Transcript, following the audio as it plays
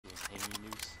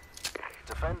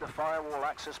defend the firewall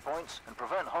access points and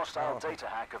prevent hostile data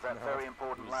hack of that very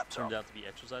important laptop. Turned out to be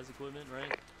exercise equipment,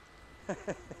 right?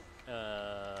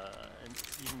 And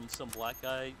even some black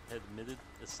guy had admitted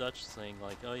as such, saying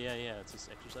like, "Oh yeah, it's just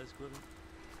exercise equipment."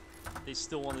 They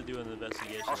still want to do an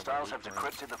investigation. Hostiles have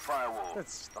decrypted the firewall.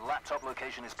 The laptop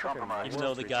location is compromised. Even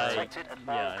though the guy, I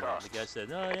know, the guy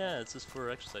said, "Oh yeah, it's just for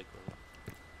exercise equipment."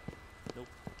 Nope,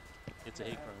 it's a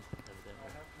hate crime, evidently.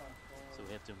 So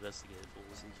we have to investigate it fully.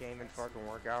 So you can't even fucking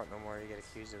work out no more. You get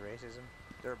accused of racism.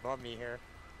 They're above me here.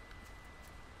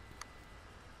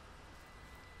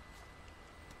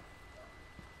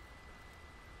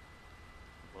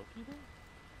 Above you there?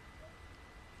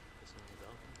 Guess on the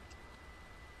balcony.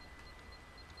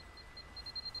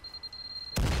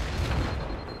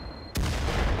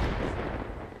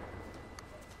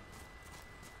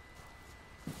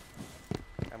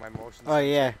 My motions. Oh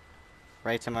yeah,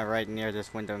 right to my right near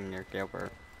this window near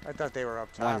Gilbert. I thought they were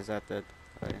up top. One's at the,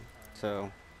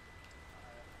 so.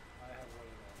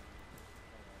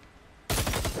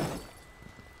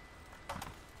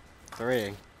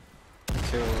 3.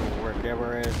 2 where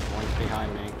Gilbert is, one's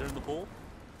behind me. They're in the pool?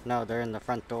 No, they're in the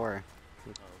front door. Oh,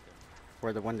 okay.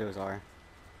 Where the windows are.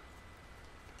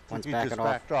 One's You backing just off.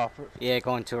 backed off. Yeah,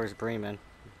 going towards Bremen.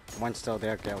 One's still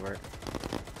there, Gilbert.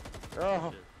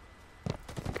 Oh.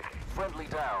 Friendly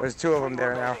down. There's 2 of them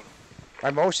there now. My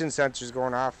motion sensor's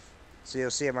going off, so you'll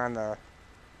see them on the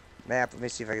map. Let me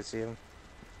see if I can see them.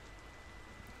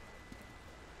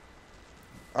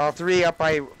 All 3 up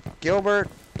by Gilbert.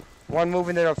 1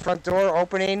 moving to the front door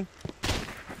opening.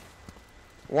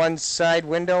 1 side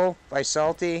window by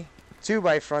Salty. 2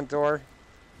 by front door.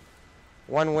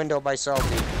 1 window by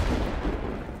Salty.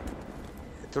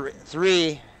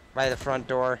 3 by the front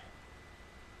door.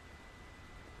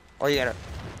 Oh, you gotta.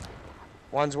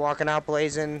 1's walking out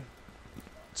blazing.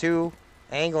 2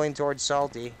 angling towards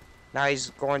Salty. Now he's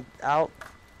going out.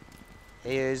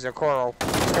 He is a coral.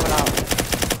 He's coming out.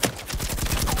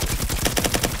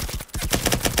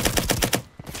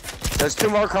 There's 2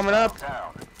 more coming up.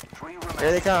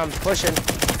 Here they come, pushing.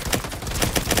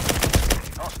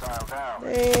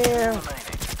 Damn.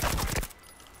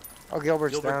 Oh,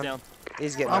 Gilbert's down.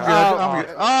 He's getting out. I'm good. I'm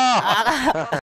good. Ah!